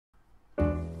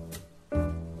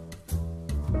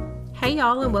Hey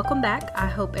y'all, and welcome back. I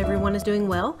hope everyone is doing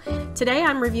well. Today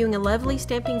I'm reviewing a lovely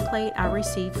stamping plate I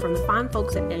received from the fine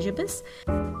folks at Ejiubas.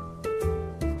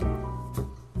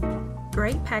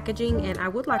 Great packaging, and I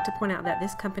would like to point out that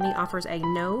this company offers a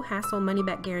no hassle money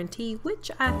back guarantee,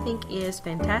 which I think is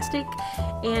fantastic.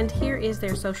 And here is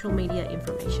their social media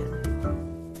information.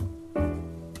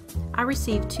 I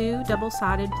received two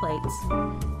double-sided plates.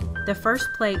 The first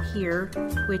plate here,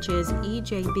 which is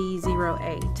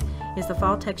EJB08, is the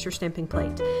fall texture stamping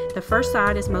plate. The first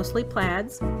side is mostly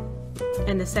plaids,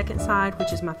 and the second side,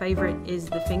 which is my favorite, is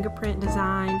the fingerprint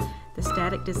design, the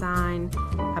static design.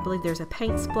 I believe there's a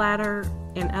paint splatter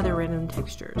and other random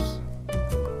textures.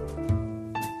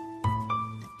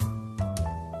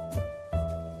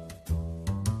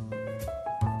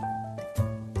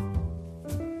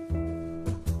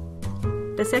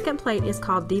 The second plate is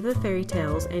called Deeva Fairy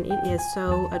Tales, and it is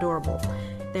so adorable.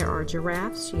 There are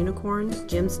giraffes, unicorns,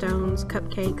 gemstones,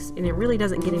 cupcakes, and it really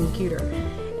doesn't get any cuter.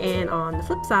 And on the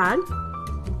flip side,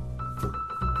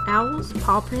 owls,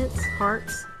 paw prints,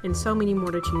 hearts, and so many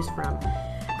more to choose from.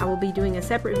 I will be doing a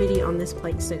separate video on this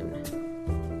plate soon.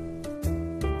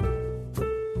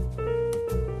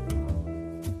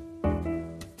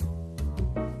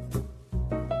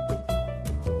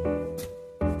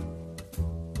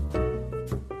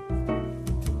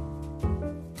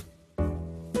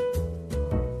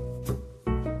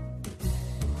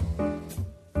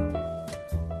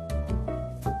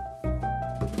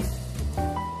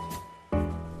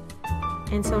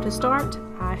 And so to start,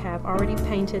 I have already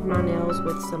painted my nails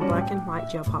with some black and white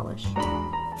gel polish.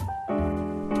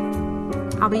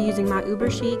 I'll be using my Uber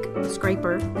Chic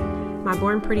scraper, my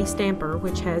Born Pretty stamper,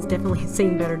 which has definitely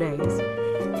seen better days,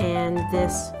 and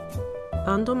this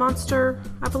Bundle Monster,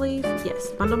 I believe,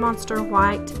 yes, Bundle Monster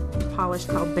white polish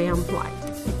called Bam White.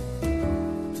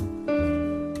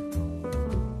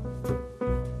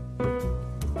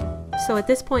 So at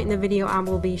this point in the video, I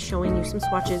will be showing you some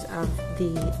swatches of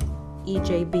the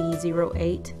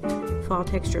EJB08 Fall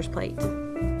Textures plate.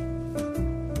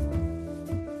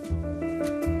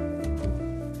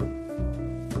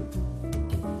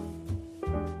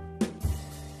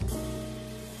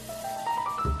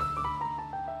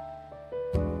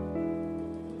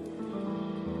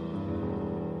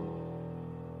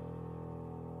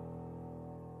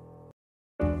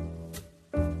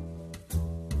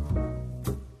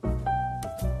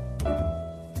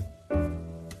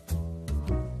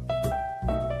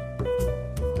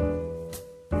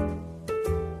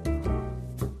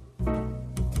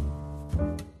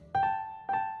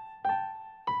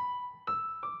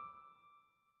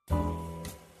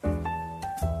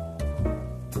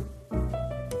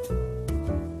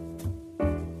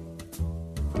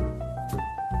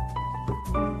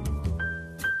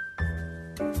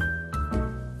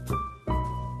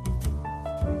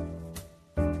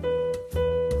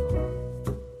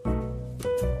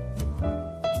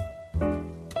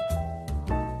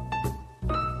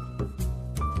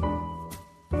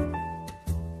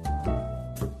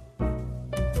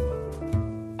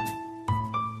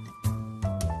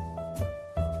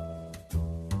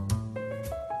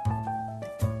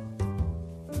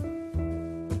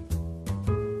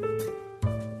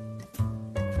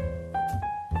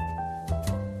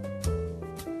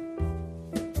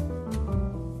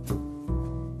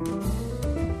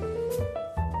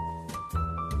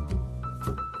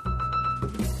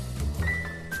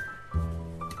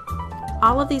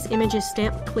 All of these images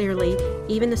stamp clearly,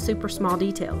 even the super small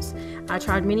details. I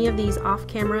tried many of these off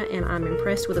camera and I'm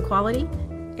impressed with the quality,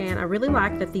 and I really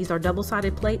like that these are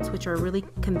double-sided plates, which are really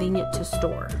convenient to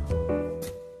store.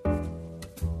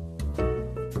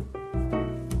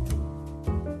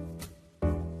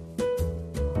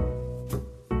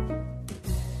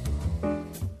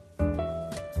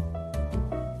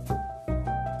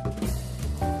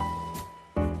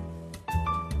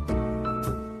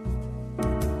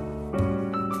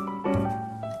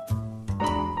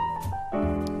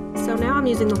 So now I'm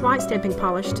using the white stamping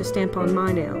polish to stamp on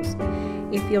my nails.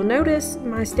 If you'll notice,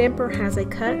 my stamper has a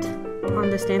cut on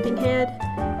the stamping head,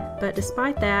 but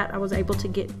despite that, I was able to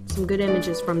get some good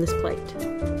images from this plate.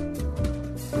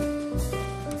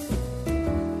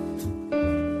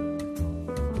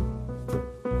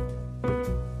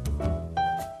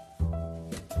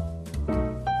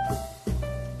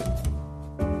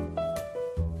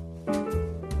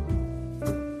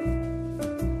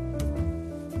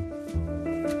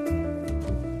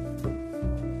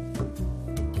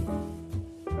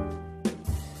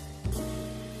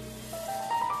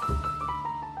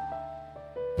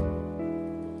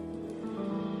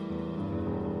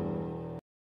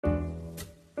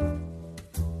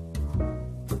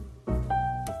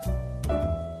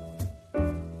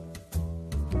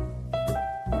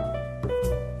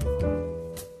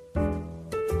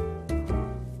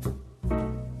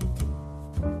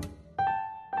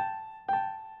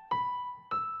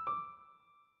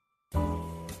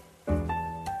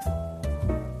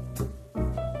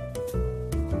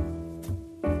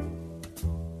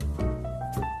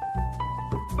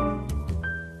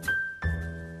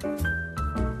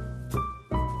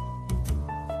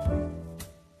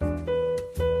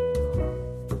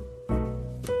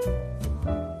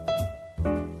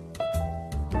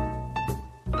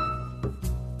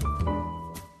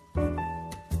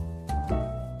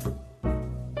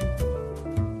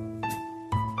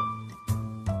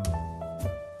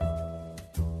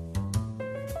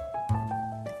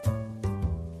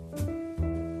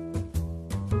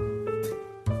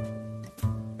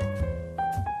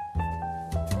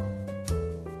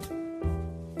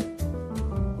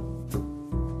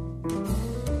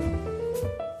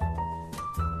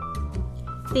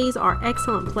 These are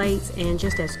excellent plates and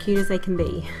just as cute as they can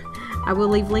be. I will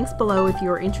leave links below if you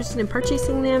are interested in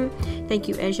purchasing them. Thank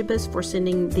you, Ejiubas, for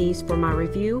sending these for my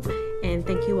review, and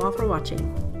thank you all for watching.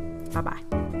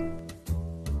 Bye-bye.